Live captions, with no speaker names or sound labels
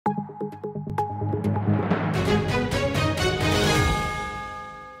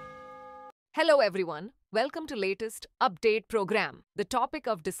Hello everyone, welcome to latest update program. The topic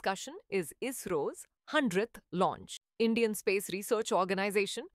of discussion is ISRO's 100th launch. Indian Space Research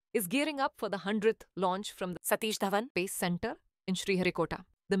Organization is gearing up for the 100th launch from the Satish Dhawan Space Centre in Sriharikota.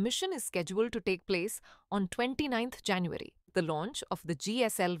 The mission is scheduled to take place on 29th January, the launch of the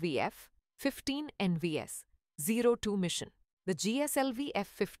GSLV-F-15 NVS-02 mission. The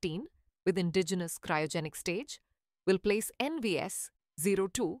GSLV-F-15 with indigenous cryogenic stage will place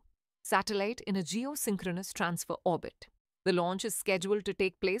NVS-02 satellite in a geosynchronous transfer orbit. The launch is scheduled to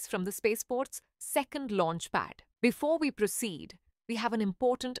take place from the spaceport's second launch pad. Before we proceed, we have an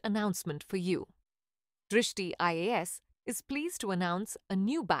important announcement for you. Drishti IAS is pleased to announce a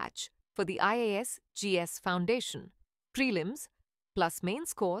new batch for the IAS GS Foundation, Prelims plus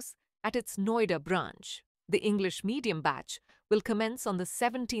Mains course at its Noida branch. The English medium batch will commence on the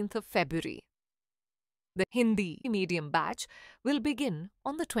 17th of February. The Hindi medium batch will begin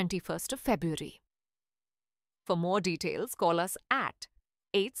on the 21st of February. For more details, call us at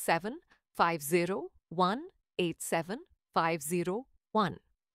 8750187501.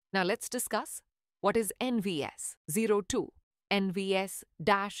 Now let's discuss what is NVS-02.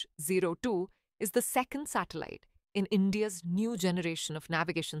 NVS-02 is the second satellite in India's new generation of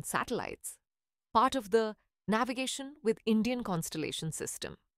navigation satellites, part of the Navigation with Indian Constellation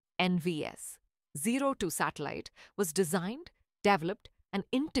system. NVS-02 satellite was designed, developed and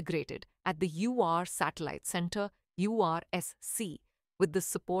integrated at the UR Satellite Centre URSC with the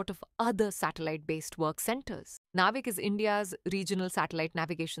support of other satellite-based work centres. NavIC is India's regional satellite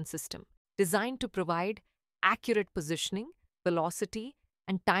navigation system designed to provide accurate positioning, velocity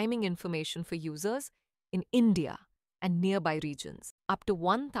and timing information for users in India and nearby regions up to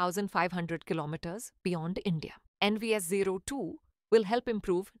 1,500 kilometers beyond India. NVS-02 will help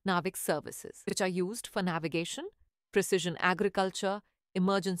improve NavIC services, which are used for navigation, precision agriculture,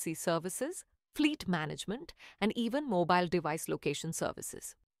 emergency services, fleet management, and even mobile device location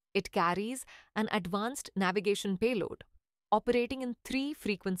services. It carries an advanced navigation payload operating in 3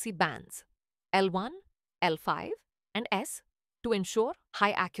 frequency bands, L1, L5, and S, to ensure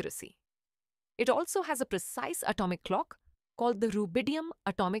high accuracy. It also has a precise atomic clock called the Rubidium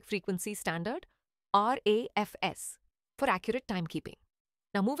Atomic Frequency Standard, RAFS, for accurate timekeeping.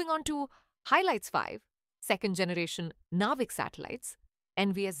 Now moving on to Highlights 5, second generation NavIC satellites,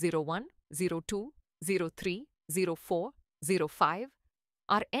 NVS-01, 02, 03, 04, 05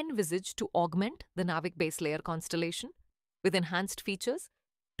 are envisaged to augment the NavIC base layer constellation with enhanced features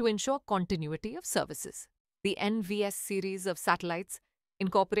to ensure continuity of services. The NVS series of satellites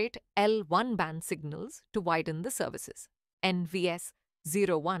incorporate L1 band signals to widen the services.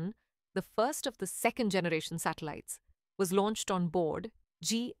 NVS-01, the first of the second generation satellites, was launched on board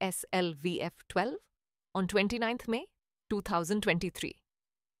GSLV-F-12 on 29th May 2023.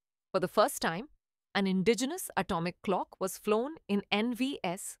 For the first time, an indigenous atomic clock was flown in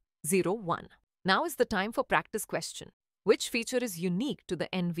NVS-01. Now is the time for practice question. Which feature is unique to the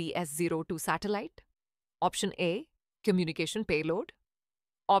NVS-02 satellite? Option A, communication payload.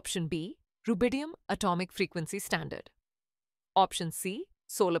 Option B, Rubidium Atomic Frequency Standard. Option C,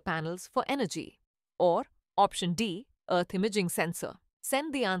 solar panels for energy. Or Option D, Earth imaging sensor.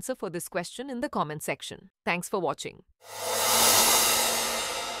 Send the answer for this question in the comment section. Thanks for watching.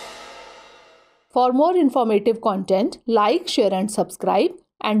 For more informative content, like, share and subscribe,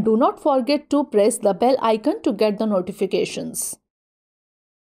 and do not forget to press the bell icon to get the notifications.